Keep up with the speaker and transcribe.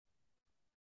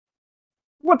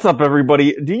What's up,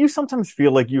 everybody? Do you sometimes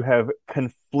feel like you have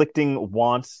conflicting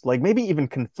wants, like maybe even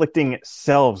conflicting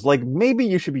selves? Like maybe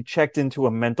you should be checked into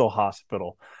a mental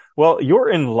hospital? Well, you're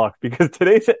in luck because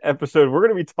today's episode, we're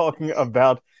going to be talking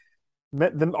about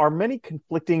our many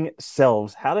conflicting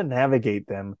selves, how to navigate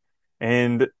them,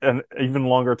 and an even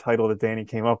longer title that Danny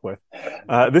came up with.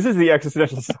 This is the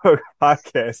Existential Stoic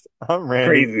Podcast. I'm Randy.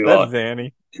 Crazy That's luck.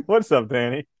 Danny. What's up,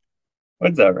 Danny?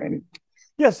 What's up, Randy?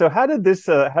 Yeah, so how did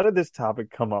this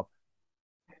topic come up?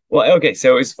 Well, okay,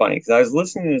 so it was funny because I was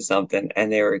listening to something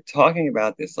and they were talking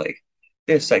about this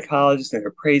this psychologist and they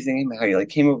were praising him how he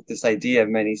came up with this idea of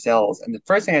many cells. And the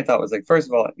first thing I thought was first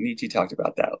of all, Nietzsche talked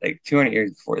about that 200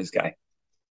 years before this guy.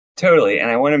 Totally. And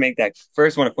I want to make that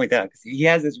first want to point that out because he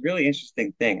has this really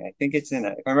interesting thing. I think it's if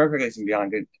I remember correctly, it's in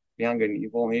Beyond Good and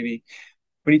Evil, maybe.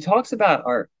 But he talks about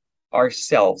our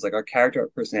selves, like our character, our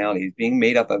personalities, being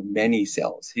made up of many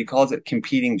cells. He calls it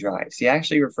competing drives. He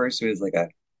actually refers to it as like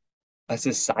a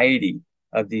society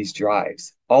of these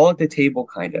drives, all at the table,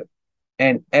 kind of.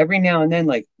 And every now and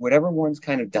then, whatever one's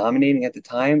kind of dominating at the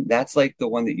time, that's like the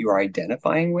one that you are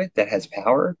identifying with that has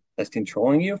power, that's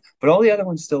controlling you. But all the other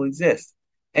ones still exist.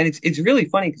 And it's really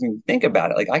funny because when you think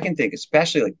about it, I can think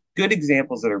especially good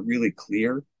examples that are really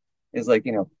clear is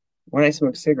when I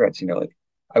smoke cigarettes,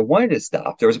 I wanted to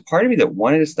stop. There was a part of me that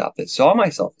wanted to stop, that saw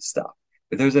myself as stop.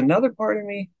 But there was another part of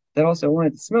me that also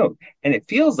wanted to smoke. And it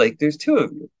feels like there's two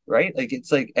of you, right?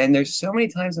 And there's so many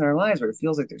times in our lives where it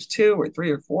feels like there's two or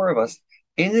three or four of us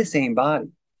in the same body.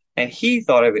 And he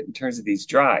thought of it in terms of these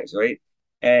drives, right?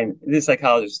 And this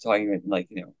psychologist is talking about,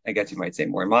 I guess you might say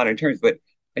more in modern terms, but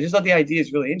I just thought the idea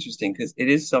is really interesting because it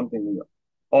is something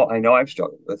all I know I've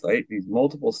struggled with, right? These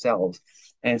multiple selves.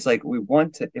 And it's like we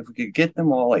want to, if we could get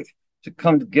them all to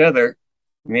come together,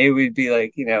 maybe we'd be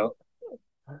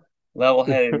level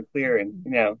headed and clear and,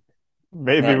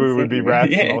 Maybe not we would be insane. Yeah.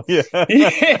 rational. Yeah.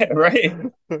 Yeah, right.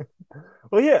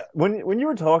 Well, yeah, when you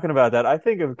were talking about that, I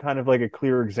think of kind of like a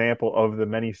clear example of the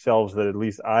many selves that at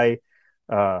least uh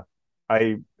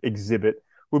I exhibit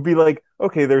would be like,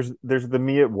 okay, there's the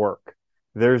me at work.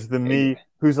 There's the me Yeah.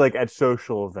 who's like at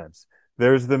social events.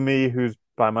 There's the me who's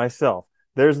by myself.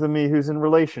 There's the me who's in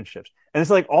relationships. And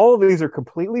it's like all of these are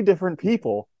completely different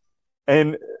people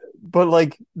and but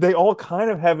like they all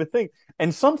kind of have a thing.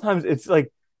 And sometimes it's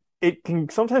like it can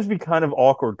sometimes be kind of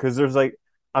awkward because there's like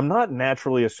I'm not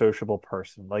naturally a sociable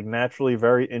person, like naturally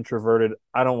very introverted.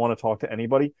 I don't want to talk to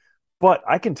anybody, but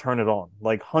I can turn it on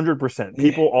like 100%. Yeah.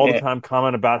 People all the Yeah. time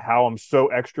comment about how I'm so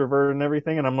extroverted and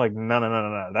everything, and I'm like, no, no, no,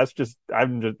 no, no. That's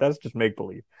just make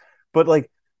believe. But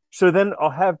like, so then I'll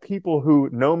have people who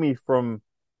know me from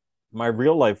my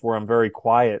real life where I'm very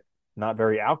quiet, not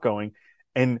very outgoing,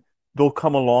 and they'll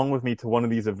come along with me to one of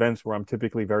these events where I'm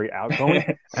typically very outgoing,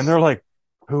 and they're like,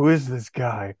 "Who is this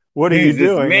guy? What are you Who's this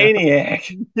doing?" And I'm maniac?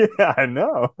 like, yeah, I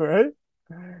know, right?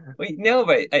 Wait, no,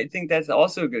 but I think that's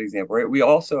also a good example, right? We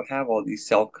also have all these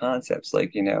self concepts,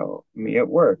 me at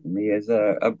work, me as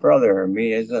a brother,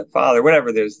 me as a father,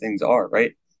 whatever those things are,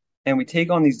 right? And we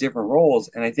take on these different roles.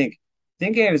 And I think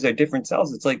thinking of it as our different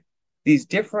selves, it's like these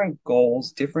different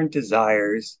goals, different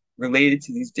desires related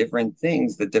to these different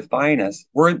things that define us.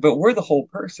 We're the whole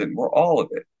person. We're all of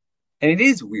it. And it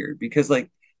is weird because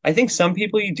I think some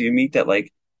people you do meet that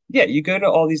yeah, you go to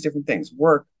all these different things,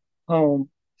 work, home,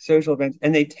 social events,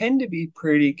 and they tend to be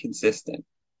pretty consistent.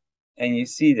 And you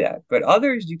see that. But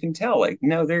others you can tell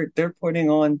no,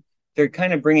 they're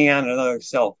kind of bringing out another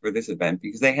self for this event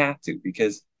because they have to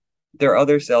because their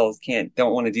other selves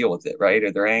don't want to deal with it, right?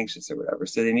 Or they're anxious or whatever.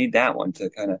 So they need that one to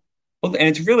kind of well, and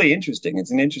it's really interesting.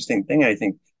 It's an interesting thing. And I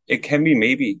think it can be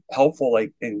maybe helpful,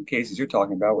 like in cases you're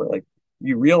talking about, where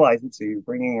you realize it, so you're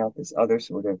bringing out this other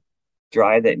sort of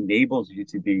drive that enables you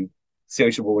to be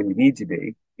sociable when you need to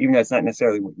be, even though it's not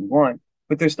necessarily what you want.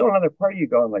 But there's still another part of you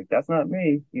going that's not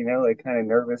me, kind of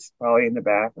nervous, probably in the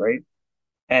back, right?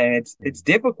 And it's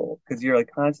difficult because you're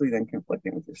constantly then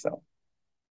conflicting with yourself.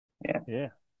 Yeah. Yeah.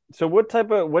 So what type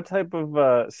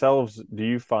of selves do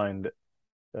you find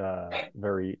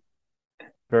very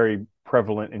very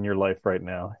prevalent in your life right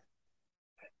now?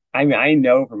 I mean, I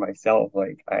know for myself,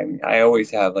 I always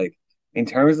have in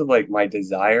terms of my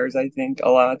desires, I think a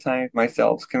lot of times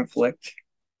myself conflict,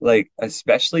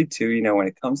 especially too, when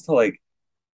it comes to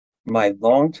my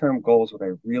long-term goals, what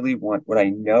I really want, what I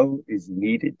know is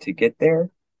needed to get there,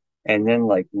 and then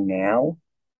now,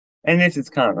 and this is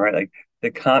common, right?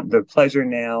 The pleasure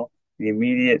now, the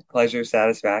immediate pleasure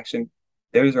satisfaction,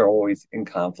 those are always in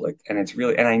conflict, and it's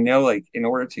really, and I know in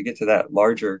order to get to that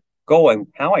larger goal and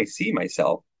how I see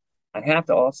myself, I have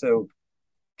to also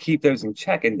keep those in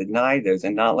check and deny those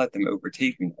and not let them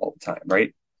overtake me all the time,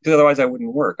 right? Because otherwise I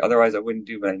wouldn't work. Otherwise I wouldn't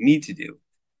do what I need to do.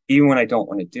 even when I don't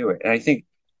want to do it. And I think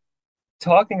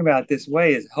talking about this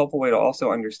way is a helpful way to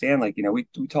also understand, like,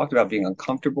 we talked about being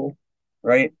uncomfortable,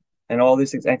 right? And all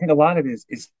these things. I think a lot of it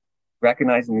is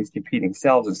recognizing these competing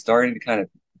selves and starting to kind of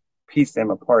piece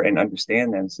them apart and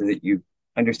understand them so that you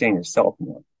understand yourself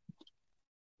more.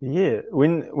 Yeah,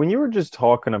 when you were just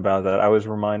talking about that, I was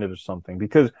reminded of something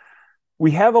because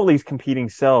we have all these competing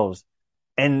selves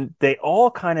and they all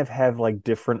kind of have like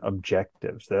different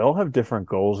objectives. They all have different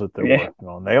goals that they're Yeah. working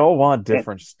on. They all want Yeah.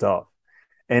 different stuff.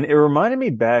 And it reminded me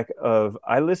back of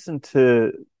I listened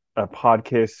to a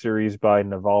podcast series by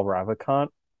Naval Ravikant,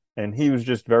 and he was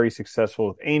just very successful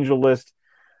with AngelList.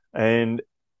 And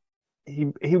he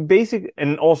basically,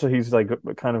 and also he's like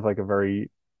kind of like a very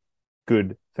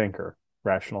good thinker,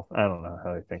 rational. I don't know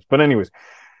how he thinks, but anyways,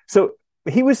 so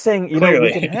he was saying, we can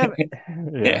Clearly. have,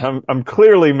 yeah, Yeah. I'm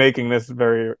clearly making this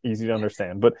very easy to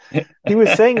understand, but he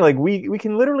was saying like we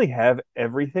can literally have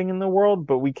everything in the world,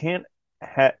 but we can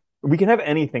have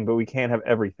anything, but we can't have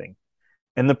everything.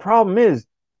 And the problem is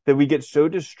that we get so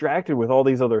distracted with all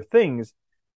these other things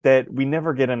that we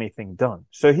never get anything done.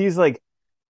 So he's like,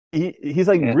 he's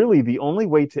like, Yeah. really, the only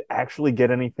way to actually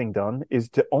get anything done is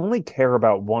to only care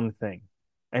about one thing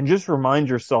and just remind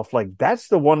yourself, like, that's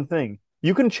the one thing.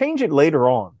 You can change it later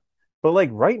on. But like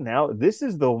right now, this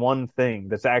is the one thing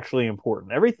that's actually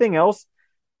important. Everything else,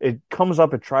 it comes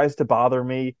up, it tries to bother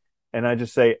me. And I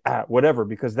just say, whatever,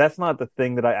 because that's not the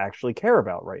thing that I actually care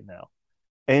about right now.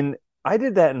 And I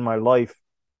did that in my life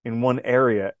in one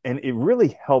area, and it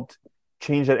really helped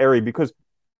change that area because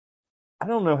I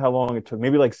don't know how long it took,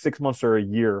 maybe like 6 months or a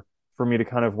year for me to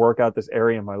kind of work out this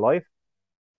area in my life.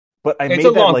 But I It's a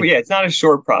made that long, like, yeah, it's not a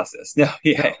short process. No,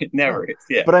 yeah, no, it never no. is.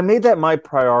 Yeah. But I made that my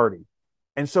priority.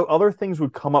 And so other things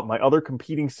would come up. My other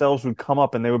competing selves would come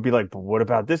up and they would be like, but what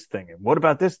about this thing? And what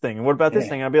about this thing? And what about this Yeah.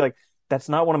 thing? And I'd be like, that's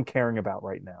not what I'm caring about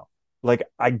right now. Like,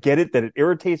 I get it that it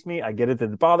irritates me. I get it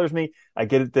that it bothers me. I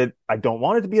get it that I don't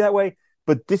want it to be that way.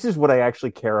 But this is what I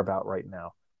actually care about right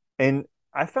now. And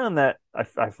I found that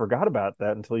I forgot about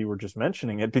that until you were just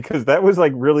mentioning it because that was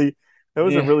like really, that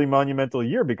was a Yeah. really monumental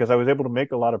year because I was able to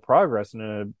make a lot of progress in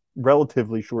a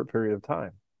relatively short period of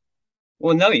time.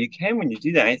 Well, no, you can when you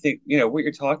do that. I think, what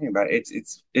you're talking about,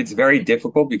 it's very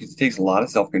difficult because it takes a lot of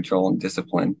self-control and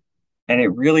discipline. And it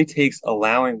really takes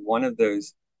allowing one of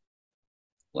those,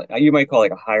 like you might call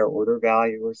like a higher order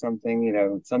value or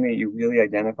something, something that you really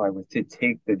identify with to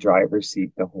take the driver's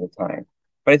seat the whole time.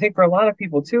 But I think for a lot of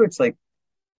people too, it's like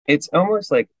it's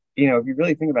almost like, if you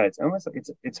really think about it, it's almost like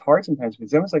it's hard sometimes, but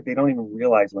it's almost like they don't even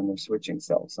realize when they're switching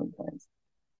selves sometimes.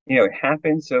 It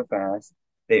happens so fast,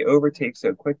 they overtake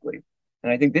so quickly.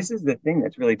 And I think this is the thing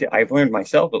that's really, I've learned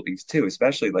myself at least too,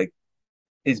 especially like,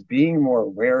 is being more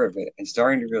aware of it and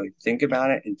starting to really think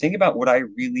about it and think about what I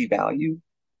really value,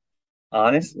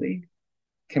 honestly,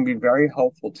 can be very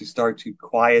helpful to start to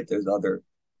quiet those other,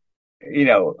 you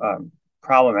know, um,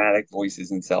 problematic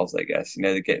voices and selves, I guess,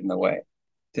 that get in the way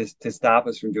to stop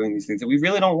us from doing these things that we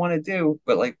really don't want to do,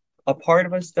 but like a part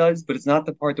of us does, but it's not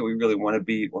the part that we really want to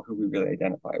be or who we really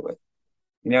identify with.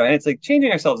 And it's like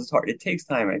changing ourselves is hard. It takes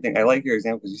time. I think I like your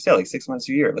example because you said like 6 months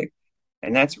a year, like,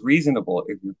 and that's reasonable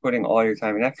if you're putting all your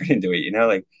time and effort into it.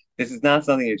 Like this is not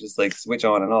something you just like switch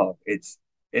on and off. It's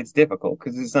difficult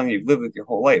because this is something you've lived with your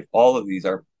whole life. All of these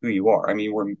are who you are. I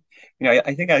mean,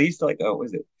 I think I used to like, oh, what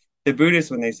was it? The Buddhists,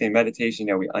 when they say meditation,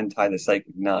 we untie the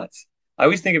psychic knots. I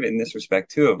always think of it in this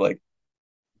respect too, of like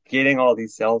getting all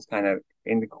these cells kind of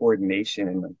into coordination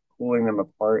and like pulling them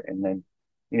apart and then,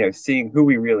 seeing who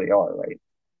we really are, right?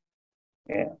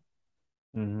 Yeah.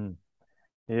 Hmm.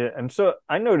 Yeah, and so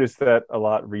I noticed that a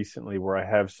lot recently where I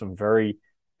have some very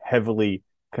heavily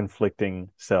conflicting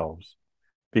selves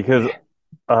because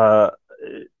Yeah. uh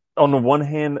on the one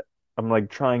hand I'm like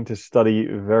trying to study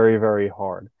very, very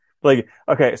hard. Like,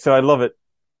 okay, so I love it.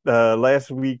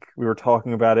 Last week we were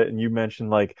talking about it and you mentioned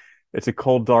like it's a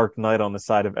cold dark night on the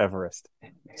side of Everest.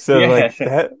 So Yeah. like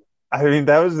that, I mean,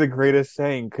 that was the greatest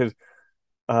saying because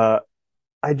uh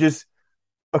I just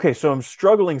okay, so I'm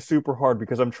struggling super hard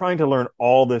because I'm trying to learn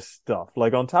all this stuff,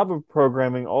 like on top of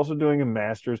programming, also doing a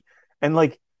master's, and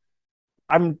like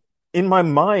I'm in my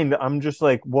mind, I'm just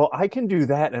like, well, I can do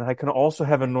that, and I can also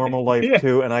have a normal life Yeah.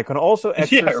 too, and I can also Yeah.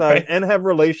 exercise Right. and have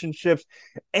relationships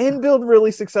and build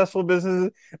really successful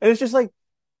businesses, and it's just like,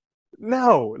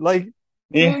 no, like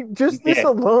Yeah. doing just this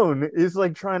Yeah. alone is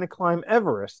like trying to climb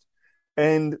Everest,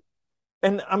 and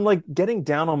I'm like getting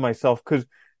down on myself because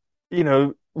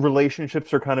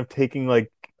relationships are kind of taking like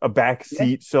a back Yeah.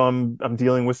 seat. So I'm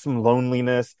dealing with some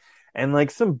loneliness and like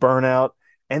some burnout.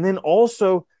 And then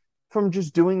also from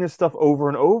just doing this stuff over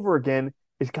and over again,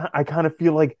 I kind of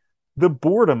feel like the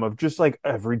boredom of just like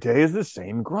every day is the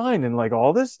same grind and like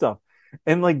all this stuff.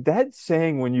 And like that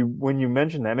saying when you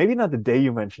mentioned that, maybe not the day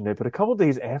you mentioned it, but a couple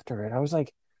days after it, I was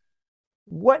like,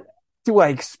 what do I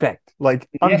expect? Like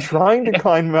I'm Yeah. trying to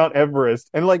climb Mount Everest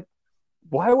and like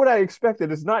why would I expect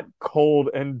it? It's not cold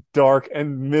and dark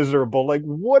and miserable. Like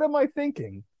what am I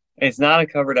thinking? It's not a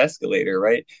covered escalator,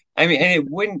 right? I mean, and it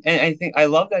wouldn't, and I think I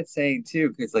love that saying too,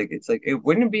 because like it's like it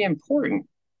wouldn't be important.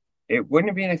 It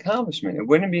wouldn't be an accomplishment. It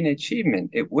wouldn't be an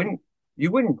achievement. It wouldn't,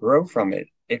 you wouldn't grow from it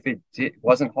if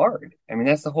wasn't hard. I mean,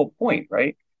 that's the whole point,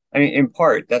 right? I mean, in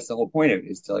part, that's the whole point of it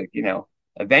is to like,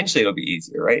 eventually it'll be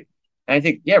easier, right? And I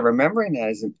think, yeah, remembering that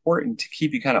is important to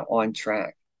keep you kind of on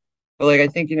track. But like, I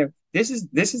think, this is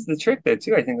the trick though,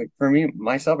 too. I think like for me,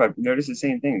 myself, I've noticed the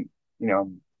same thing.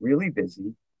 I'm really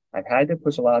busy. I've had to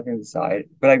push a lot of things aside,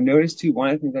 but I've noticed too, one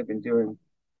of the things I've been doing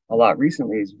a lot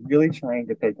recently is really trying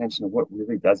to pay attention to what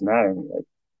really does matter to me.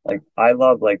 Like I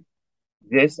love like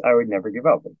this, I would never give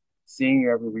up. Like, seeing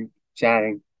you every week,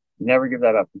 chatting, never give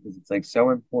that up because it's like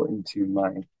so important to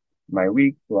my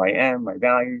week, who I am, my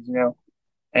values.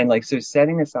 And like so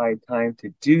setting aside time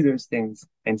to do those things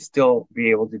and still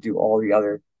be able to do all the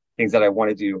other things that I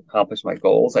want to do, accomplish my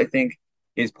goals, I think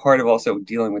is part of also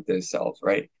dealing with those selves,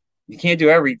 right? You can't do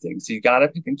everything. So you gotta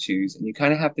pick and choose, and you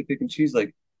kind of have to pick and choose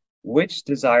like which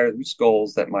desires, which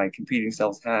goals that my competing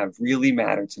selves have really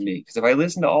matter to me. Because if I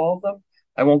listen to all of them,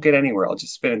 I won't get anywhere. I'll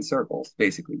just spin in circles,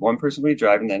 basically. One person will be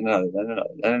driving, then another, then another,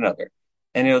 then another.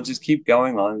 And it'll just keep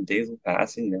going on. Days will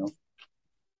pass, and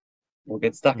we'll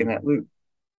get stuck in that Mhm. loop.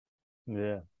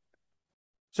 Yeah.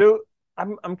 So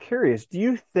I'm curious, do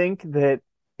you think that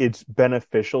it's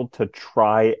beneficial to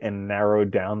try and narrow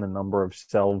down the number of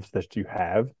selves that you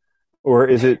have? Or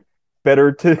is it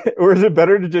better to or is it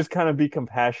better to just kind of be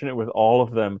compassionate with all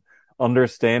of them,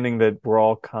 understanding that we're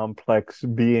all complex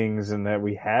beings and that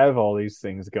we have all these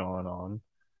things going on?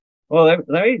 Well,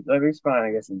 let me respond,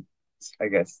 I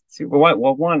guess. Well,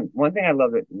 one thing I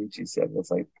love that Nietzsche said was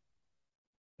like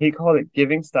he called it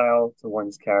giving style to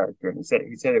one's character, and he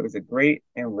said it was a great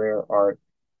and rare art.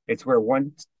 It's where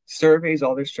one surveys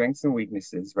all their strengths and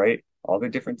weaknesses, right? All their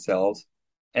different selves,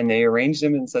 and they arrange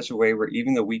them in such a way where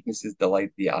even the weaknesses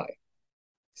delight the eye.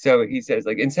 So he says,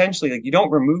 like essentially, like you don't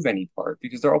remove any part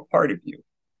because they're all part of you,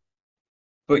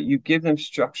 but you give them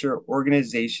structure,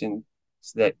 organization,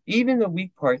 so that even the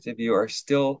weak parts of you are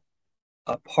still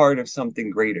a part of something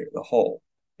greater, the whole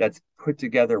that's put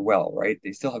together well, right?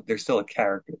 There's still a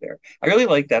character there. I really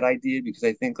like that idea because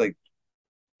I think like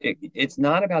it's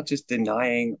not about just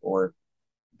denying or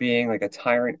being like a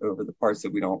tyrant over the parts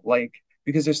that we don't like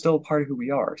because they're still a part of who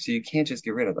we are. So you can't just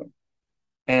get rid of them.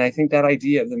 And I think that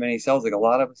idea of the many cells, like a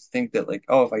lot of us think that like,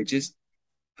 oh, if I just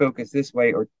focus this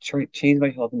way or change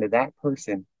myself into that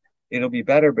person, it'll be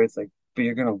better. But it's like, but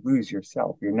you're going to lose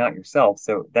yourself. You're not yourself.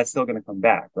 So that's still going to come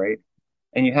back, right?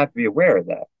 And you have to be aware of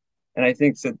that. And I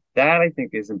think so that I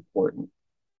think is important.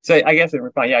 So I guess in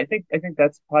reply, yeah, I think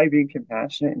that's probably being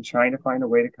compassionate and trying to find a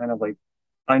way to kind of like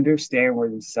understand where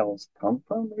these cells come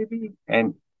from, maybe,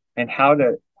 and how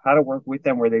to work with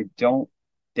them where they don't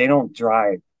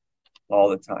drive all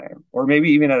the time, or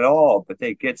maybe even at all, but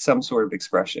they get some sort of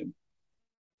expression.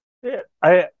 Yeah,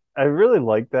 I really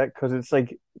like that because it's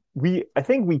like I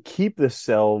think we keep the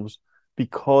selves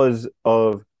because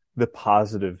of the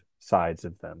positive sides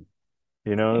of them.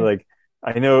 You know, Yeah. like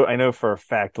I know for a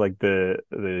fact like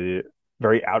the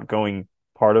very outgoing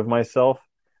part of myself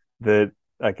that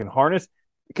I can harness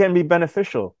can be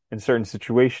beneficial in certain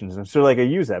situations. And so like I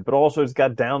use that, but also it's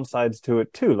got downsides to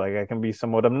it too. Like I can be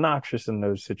somewhat obnoxious in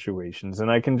those situations and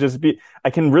I can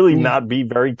really Yeah. not be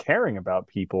very caring about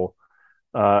people.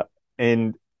 Uh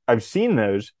and I've seen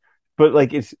those, but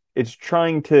like it's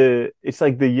trying to it's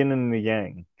like the yin and the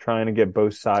yang, trying to get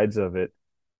both sides of it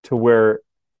to where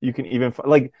you can even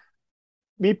like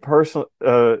me personally,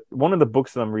 one of the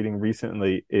books that I'm reading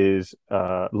recently is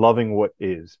Loving What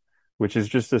Is, which is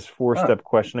just this Huh. four-step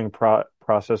questioning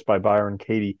process by Byron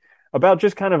Katie about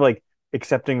just kind of like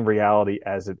accepting reality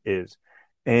as it is.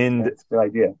 And That's a good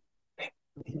idea.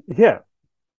 yeah,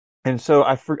 and so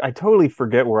I totally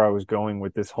forget where I was going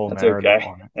with this whole That's narrative okay.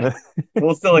 on it,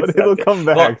 We'll still but it'll accept it. come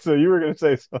back. Well, So you were going to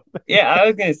say something. yeah, I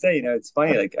was gonna say, it's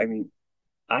funny. Like, I mean,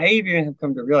 I even have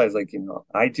come to realize, like,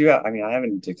 I do have, I mean, I have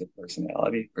an addictive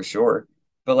personality for sure,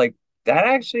 but like that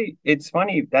actually, it's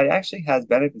funny, that actually has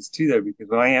benefits too, though, because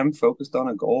when I am focused on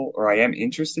a goal or I am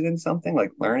interested in something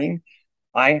like learning,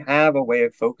 I have a way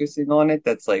of focusing on it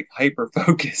that's like hyper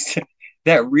focused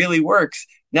that really works.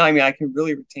 Now, I mean, I can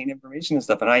really retain information and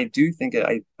stuff, and I do think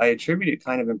I attribute it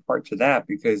kind of in part to that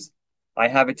because I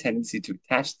have a tendency to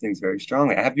attach things very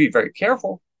strongly. I have to be very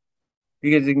careful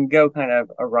because it can go kind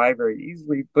of awry very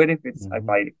easily. But if it's Hmm.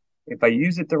 if I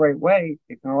use it the right way,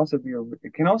 it can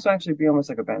also actually be almost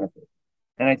like a benefit.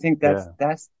 And I think Yeah.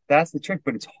 that's the trick,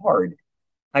 but it's hard.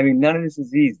 I mean, none of this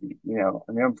is easy,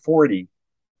 I mean, I'm 40,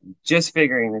 just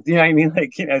figuring this, what I mean?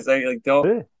 Like, so like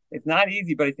don't Yeah. it's not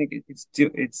easy, but I think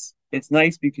it's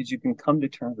nice because you can come to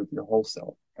terms with your whole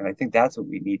self. And I think that's what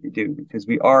we need to do because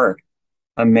we are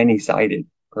a many-sided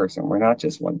person. We're not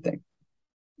just one thing.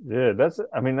 Yeah,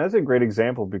 I mean, that's a great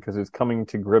example because it's coming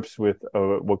to grips with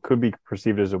what could be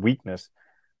perceived as a weakness,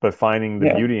 but finding the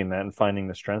Yeah. beauty in that and finding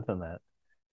the strength in that.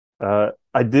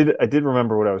 I did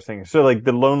remember what I was saying. So like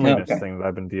the loneliness Okay. thing that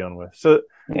I've been dealing with. So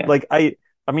Yeah. like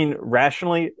I mean,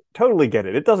 rationally, totally get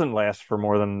it. It doesn't last for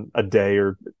more than a day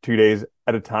or 2 days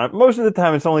at a time. Most of the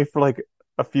time, it's only for like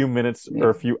a few minutes or Yeah.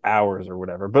 a few hours or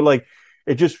whatever. But like,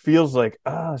 it just feels like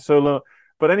so low.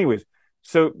 But anyways,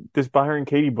 so this Byron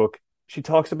Katie book, she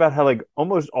talks about how like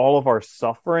almost all of our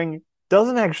suffering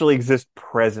doesn't actually exist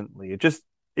presently. It just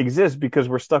exists because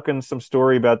we're stuck in some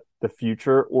story about the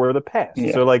future or the past.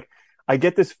 Yeah. So like, I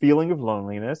get this feeling of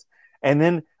loneliness, and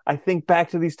then I think back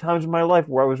to these times in my life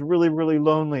where I was really, really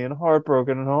lonely and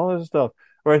heartbroken and all this stuff.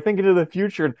 Where I think into the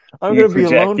future and I'm You going to be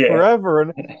project, alone yeah. forever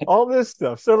and all this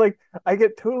stuff. So like I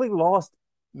get totally lost,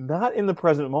 not in the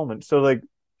present moment. So like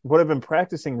what I've been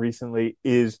practicing recently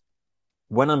is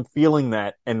when I'm feeling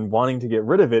that and wanting to get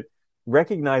rid of it,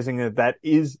 recognizing that that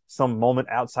is some moment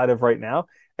outside of right now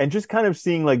and just kind of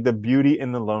seeing like the beauty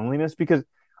in the loneliness because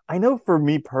I know for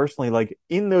me personally, like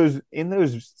in those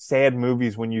sad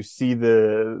movies when you see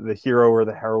the hero or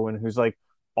the heroine who's like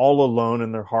all alone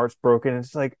and their heart's broken,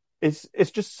 it's like it's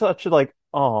just such a like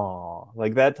oh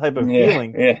like that type of Yeah.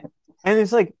 feeling. Yeah. And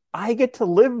it's like I get to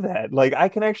live that. Like I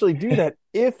can actually do that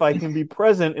if I can be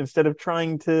present instead of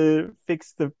trying to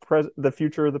fix the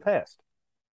future or the past.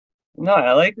 No,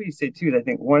 I like what you said too. I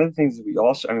think one of the things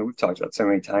that I mean, we've talked about so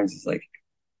many times is like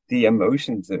the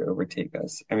emotions that overtake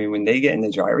us. I mean, when they get in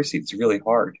the driver's seat, it's really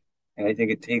hard. And I think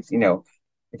it takes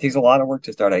a lot of work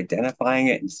to start identifying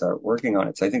it and start working on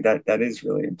it. So I think that is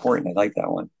really important. I like that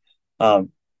one. Um,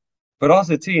 but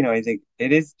also too, I think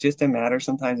it is just a matter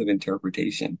sometimes of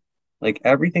interpretation. Like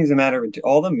everything's a matter of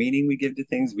all the meaning we give to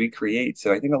things we create.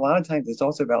 So I think a lot of times it's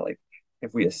also about like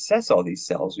if we assess all these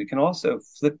cells, we can also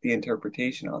flip the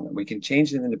interpretation on them. We can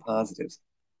change them into positives.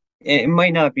 It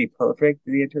might not be perfect,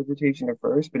 the interpretation at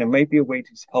first, but it might be a way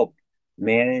to help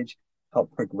manage,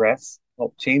 help progress,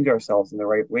 help change ourselves in the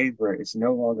right ways where it's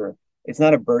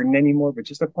not a burden anymore, but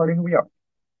just a part of who we are,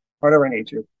 part of our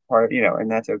nature,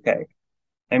 and that's okay.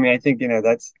 I mean, I think,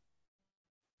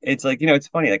 it's like, it's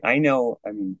funny. Like, I know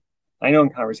in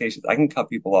conversations, I can cut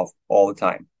people off all the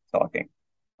time talking.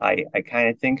 I kind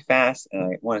of think fast and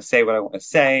I want to say what I want to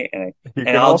say. You And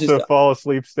can I'll just, also fall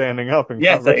asleep standing up in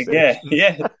yes, yeah, conversations.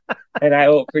 yeah. And I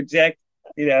will project,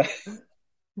 you know,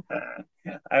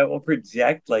 I will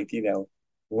project like,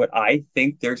 what I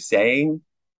think they're saying.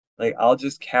 Like I'll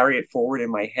just carry it forward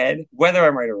in my head, whether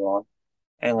I'm right or wrong,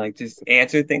 and like just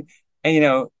answer things.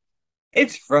 And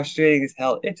it's frustrating as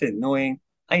hell. It's annoying.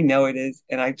 I know it is.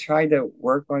 And I tried to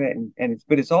work on it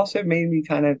but it's also made me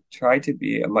kind of try to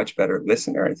be a much better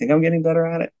listener. I think I'm getting better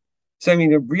at it. So I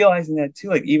mean, realizing that too,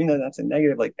 like even though that's a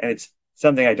negative, like and it's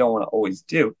something I don't want to always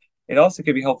do, it also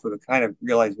could be helpful to kind of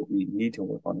realize what we need to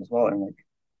work on as well and like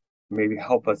maybe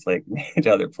help us like manage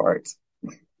other parts.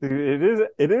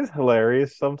 It is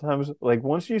hilarious sometimes. Like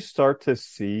once you start to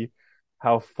see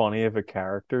how funny of a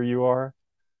character you are,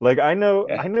 like Yeah. I know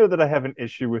that I have an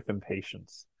issue with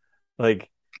impatience. Like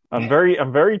I'm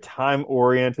very time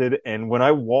oriented, and when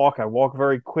I walk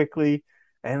very quickly,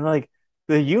 and like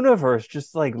the universe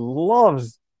just like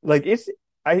loves like it's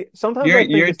I sometimes I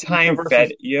think You're it's the time universe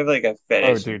fed. is You have like a oh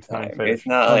fetish dude, with time time. It's fetish,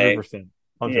 not like 100%,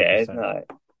 yeah, it's 100%.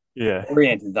 not Yeah.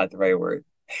 orient is not the right word.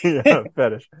 Yeah,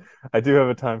 fetish. I do have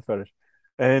a time fetish.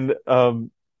 And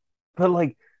but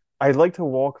like I like to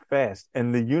walk fast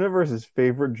and the universe's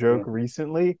favorite Yeah. joke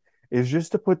recently is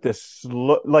just to put this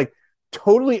slow like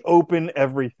totally open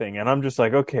everything and I'm just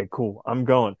like, okay, cool, I'm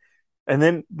going. And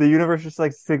then the universe just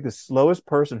likes to take the slowest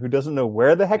person who doesn't know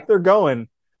where the heck they're going,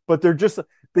 but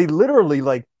they literally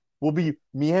like will be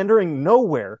meandering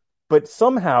nowhere, but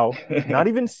somehow not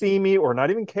even see me or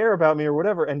not even care about me or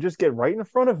whatever, and just get right in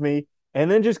front of me and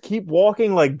then just keep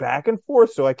walking like back and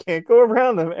forth so I can't go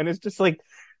around them. And it's just like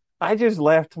I just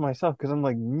laugh to myself because I'm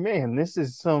like, man, this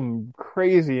is some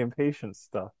crazy impatient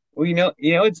stuff. Well,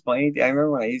 it's funny. I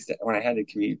remember when I had to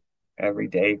commute every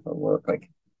day for work, like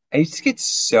I used to get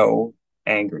so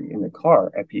angry in the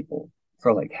car at people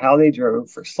for like how they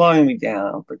drove, for slowing me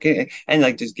down, and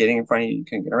like just getting in front of you, you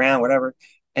couldn't get around, whatever.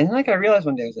 And then like I realized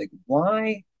one day I was like,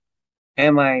 why?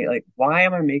 am I like, why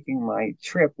am I making my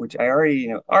trip, which I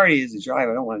already, already is a drive.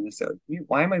 I don't want to necessarily,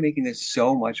 why am I making this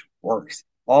so much worse?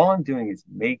 All I'm doing is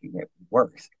making it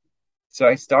worse. So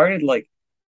I started like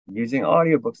using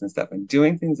audiobooks and stuff and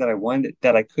doing things that I wanted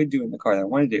that I could do in the car that I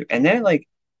wanted to do. And then like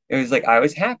it was like I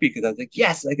was happy because I was like,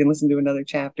 yes, I can listen to another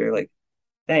chapter. Like,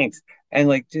 thanks. And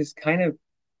like just kind of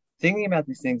thinking about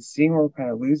these things, seeing where we're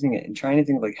kind of losing it and trying to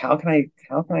think like how can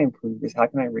I improve this? How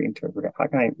can I reinterpret it? How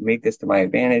can I make this to my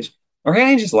advantage? Or can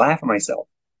I just laugh at myself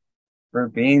for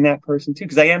being that person too?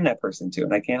 Because I am that person too,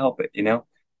 and I can't help it.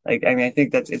 Like I mean, I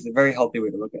think that's it's a very healthy way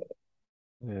to look at it.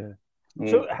 Yeah. Yeah.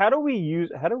 So how do we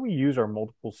use our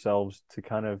multiple selves to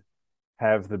kind of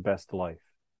have the best life,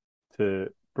 to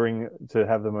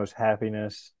have the most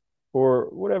happiness, or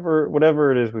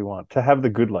whatever it is we want, to have the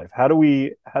good life? How do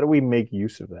we make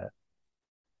use of that?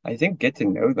 I think get to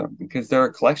know them because they're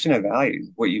a collection of values,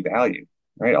 what you value,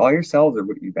 right? All your selves are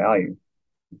what you value,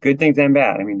 good things and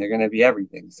bad. I mean, they're going to be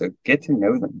everything. So get to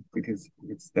know them because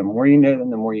it's the more you know them,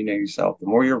 the more you know yourself. The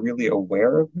more you're really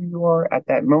aware of who you are at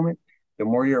that moment, the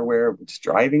more you're aware of what's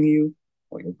driving you,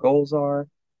 what your goals are,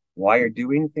 why you're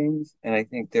doing things. And I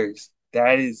think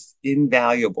that is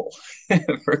invaluable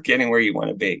for getting where you want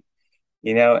to be,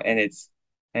 and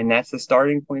that's the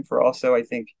starting point for also, I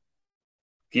think,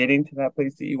 getting to that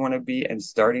place that you want to be and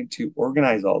starting to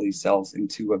organize all these selves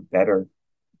into a better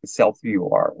self who you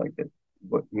are, like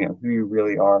who you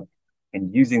really are,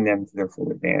 and using them to their full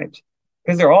advantage.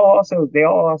 Because they all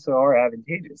also are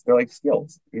advantageous. They're like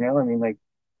skills. I mean, like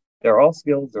they're all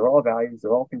skills, they're all values,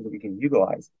 they're all things that we can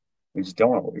utilize. We just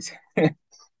don't always.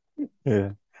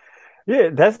 Yeah. Yeah,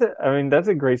 I mean, that's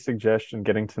a great suggestion,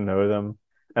 getting to know them.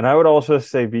 And I would also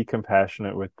say be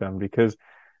compassionate with them, because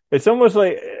it's almost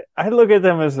like I look at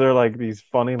them as they're like these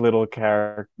funny little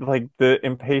characters, like the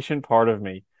impatient part of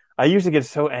me. I used to get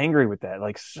so angry with that,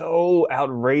 like so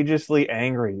outrageously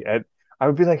angry at, I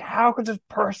would be like, how could this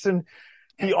person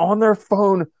be on their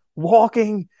phone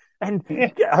walking? And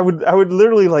Yeah, I would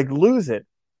literally like lose it.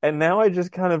 And now I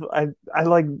just kind of I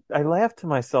laugh to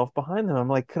myself behind them. I'm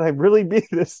like, could I really be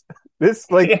this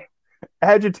like yeah.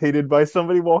 agitated by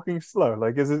somebody walking slow?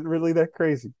 Like, is it really that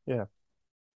crazy? Yeah.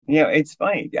 It's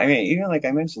funny. I mean, even like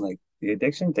I mentioned, like the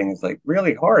addiction thing is like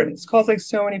really hard. It's caused like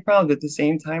so many problems. At the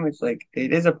same time, it's like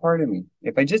it is a part of me.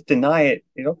 If I just deny it,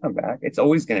 it'll come back. It's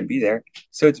always going to be there.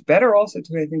 So it's better also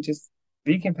to, I think, just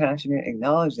be compassionate,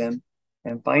 acknowledge them,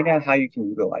 and find out how you can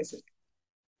utilize it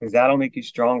because that'll make you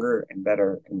stronger and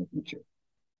better in the future.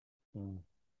 Mm,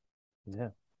 yeah.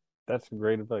 That's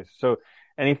great advice. So,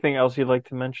 anything else you'd like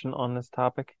to mention on this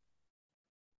topic?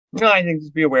 No, I think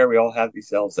just be aware we all have these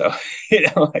cells. So,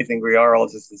 I think we are all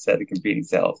just a set of competing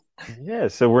cells. Yeah,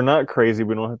 so we're not crazy.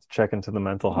 We don't have to check into the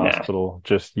mental Nah, hospital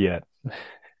just yet.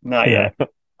 not Yeah. yet.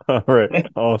 All right.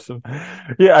 Awesome.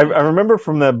 Yeah, I remember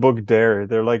from that book Dare,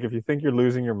 they're like, if you think you're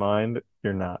losing your mind,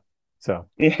 you're not. So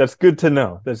Yeah, that's good to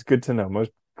know. That's good to know.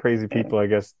 Most crazy yeah, people, I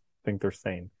guess, think they're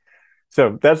sane.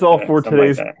 So that's all for something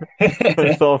like today's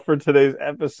that's that. all for today's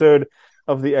episode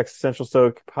of the Existential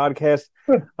Stoic podcast.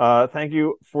 Thank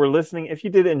you for listening. If you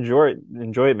did enjoy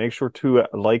it, make sure to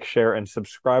like, share, and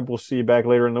subscribe. We'll see you back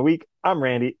later in the week. I'm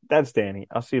Randy. That's Danny.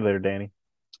 I'll see you later, Danny.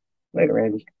 Later,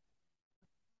 Andy.